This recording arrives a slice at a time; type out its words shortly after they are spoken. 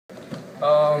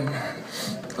Um,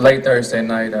 Late Thursday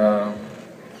night, I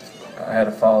had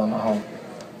a fall in my home.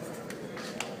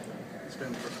 It's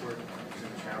been first word in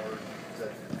the shower.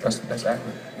 That's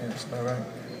accurate. Yeah, that's about right.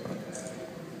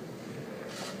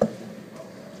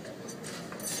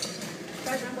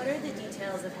 Rajon, what are the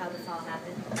details of how the fall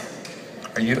happened?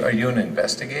 Are you an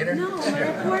investigator? No, I'm a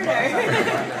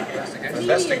reporter.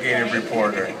 Investigative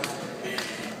reporter.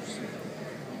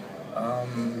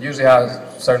 Usually how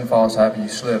certain falls happen, you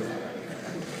slip.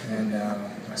 And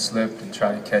I slipped and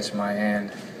tried to catch my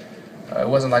hand. It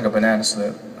wasn't like a banana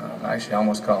slip. Actually, I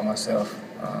almost caught myself.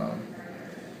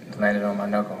 Landed on my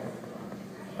knuckle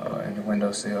in the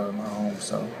windowsill of my home.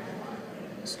 So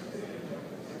it's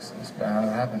about how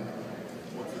it happened.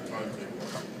 What's the timetable?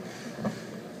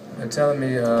 They're telling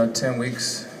me 10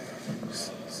 weeks.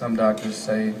 Some doctors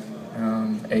say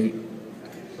 8.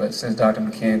 But since Dr.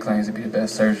 McKeon claims to be the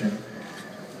best surgeon,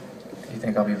 you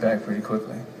think I'll be back pretty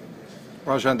quickly.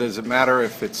 Rajon, does it matter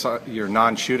if it's your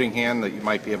non-shooting hand that you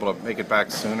might be able to make it back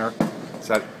sooner? Is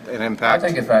that an impact? I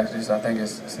think it factors. I think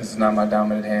since it's not my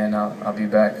dominant hand, I'll be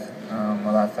back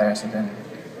a lot faster than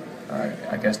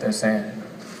I guess they're saying.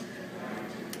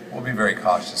 We'll be very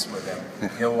cautious with him.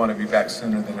 He'll want to be back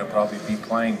sooner than he'll probably be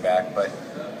playing back. But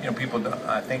people,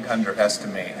 I think,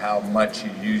 underestimate how much you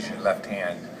use your left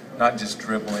hand. Not just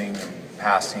dribbling and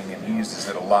passing, and he uses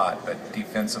it a lot, but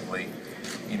defensively,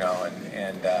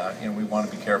 and we want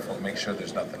to be careful and make sure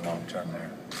there's nothing long term there.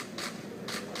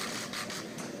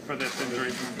 For this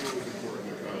injury,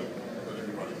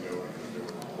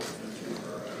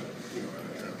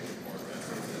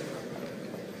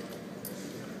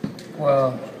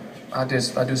 Well, I do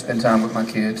spend time with my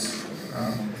kids.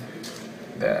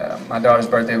 My daughter's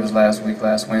birthday was last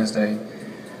Wednesday,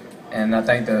 and I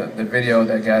think the video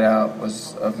that got out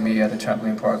was of me at the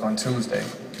trampoline park on Tuesday.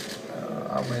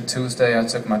 I went Tuesday. I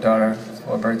took my daughter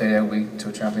for her birthday that week to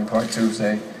a trampoline park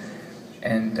Tuesday,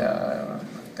 and I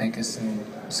think it's in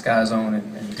Sky Zone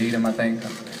in Dedham, I think.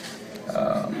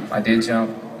 I did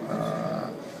jump.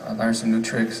 I learned some new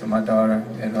tricks with my daughter.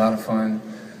 We had a lot of fun.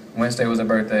 Wednesday was her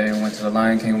birthday. I went to the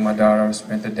Lion King with my daughter.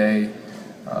 Spent the day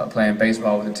playing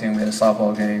baseball with the team. We had a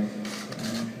softball game,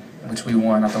 which we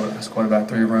won. I thought I scored about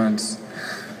 3 runs.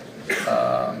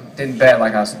 Didn't bat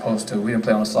like I was supposed to. We didn't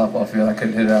play on a softball field. I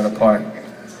couldn't hit it out of the park.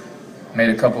 Made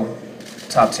a couple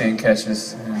top 10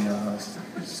 catches and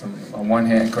a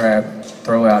one-hand grab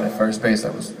throw out at first base.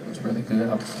 That was really good.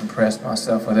 I was impressed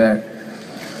myself with that.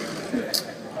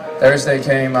 Thursday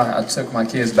came. I took my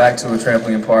kids back to a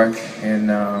trampoline park in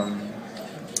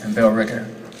Bell Ricker.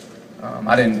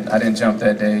 I didn't jump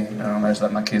that day. I just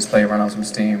let my kids play, run on some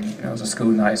steam. It was a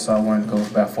school night, so I wanted to go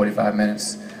for about 45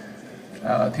 minutes.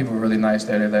 People were really nice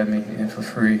there. They let me in for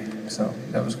free, so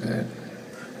that was good.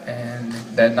 And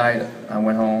that night, I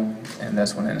went home, and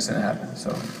that's when the incident happened.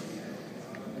 So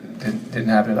didn't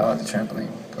happen at all at the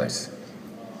trampoline place.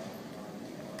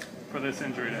 for this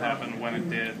injury to happen when it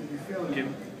did,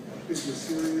 This was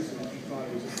serious, and you thought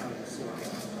it was a kind of silly?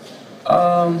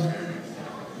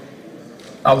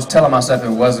 I was telling myself it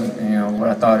wasn't, what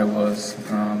I thought it was,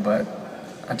 but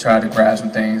I tried to grab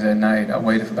some things at night. I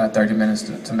waited for about 30 minutes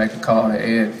to make a call to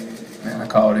Ed, and I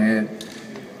called Ed,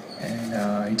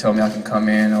 and he told me I can come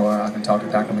in or I can talk to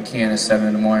Dr. McKeon at 7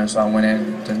 in the morning, so I went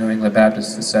in to New England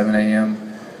Baptist at 7 a.m.,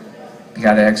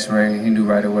 got an x-ray. He knew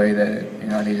right away that,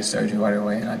 I needed surgery right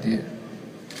away, and I did.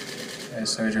 I had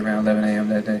surgery around 11 a.m.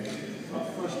 that day.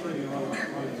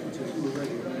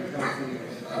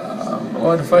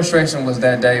 Well, the frustration was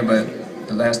that day, but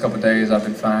the last couple of days I've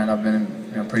been fine. I've been,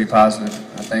 pretty positive.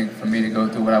 I think for me to go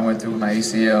through what I went through with my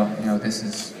ACL, this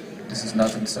is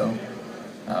nothing. So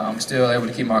I'm still able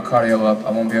to keep my cardio up.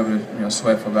 I won't be able to,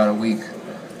 sweat for about a week.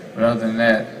 But other than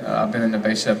that, I've been in the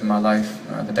base shape in my life.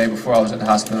 The day before I was at the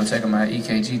hospital taking my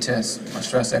EKG test, my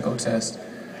stress echo test.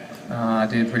 I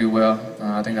did pretty well.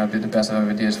 I think I did the best I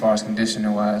ever did as far as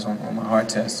conditioning-wise on my heart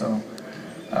test. So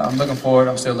I'm looking forward.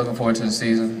 I'm still looking forward to the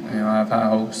season. I have high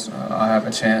hopes. I have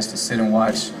a chance to sit and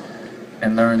watch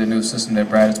and learn the new system that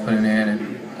Brad is putting in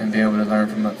and be able to learn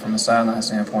from a sideline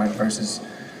standpoint versus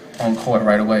on court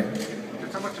right away.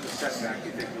 How much of a setback do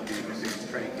you think will be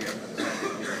this training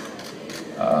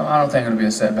camp? I don't think it'll be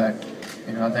a setback.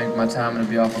 I think my timing will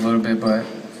be off a little bit, but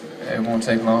it won't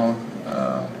take long.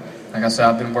 Like I said,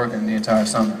 I've been working the entire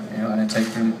summer. I didn't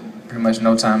take pretty much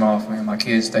no time off. My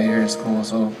kids stay here at school,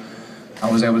 so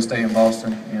I was able to stay in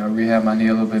Boston, rehab my knee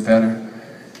a little bit better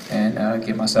and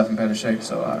get myself in better shape.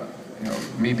 So,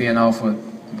 me being off for,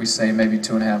 we say, maybe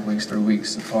 2.5 weeks, 3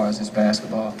 weeks as far as this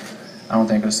basketball, I don't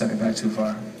think it'll set me back too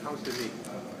far. How's the knee?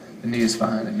 The knee is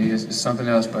fine. The knee is something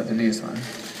else, but the knee is fine.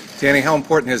 Danny, how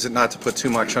important is it not to put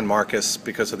too much on Marcus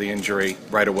because of the injury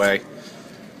right away?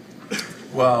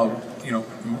 Well, you know,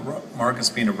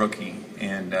 Marcus being a rookie,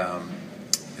 and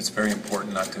it's very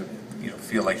important not to, you know,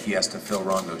 feel like he has to fill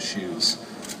Rondo's shoes.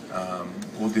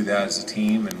 We'll do that as a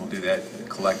team, and we'll do that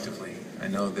collectively. I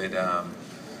know that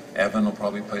Evan will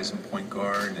probably play some point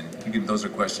guard, and those are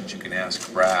questions you can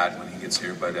ask Brad when he gets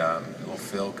here. But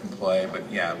Phil can play. But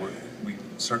yeah, we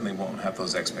certainly won't have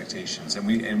those expectations, and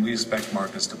we expect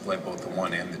Marcus to play both the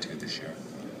 1 and the 2 this year.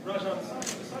 Rajon,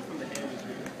 aside from the hand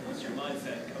injury, what's your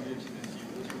mindset coming into this year?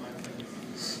 What's your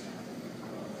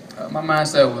mindset? My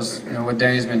mindset was, you know, what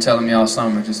Danny's been telling me all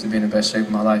summer, just to be in the best shape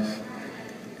of my life.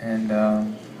 And I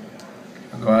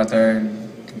go out there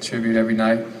and contribute every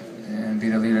night and be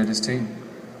the leader of this team.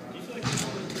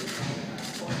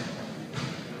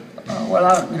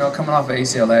 Well, you know, coming off of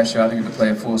ACL last year, I didn't get to play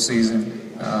a full season.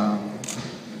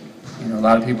 You know, a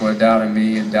lot of people are doubting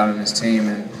me and doubting this team,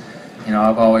 and you know,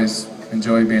 I've always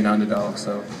enjoyed being an underdog.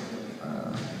 So,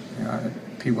 you know,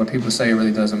 what people say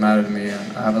really doesn't matter to me.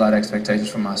 I have a lot of expectations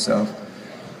for myself.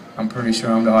 I'm pretty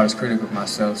sure I'm the hardest critic of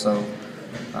myself. So,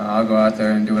 I'll go out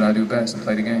there and do what I do best and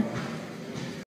play the game.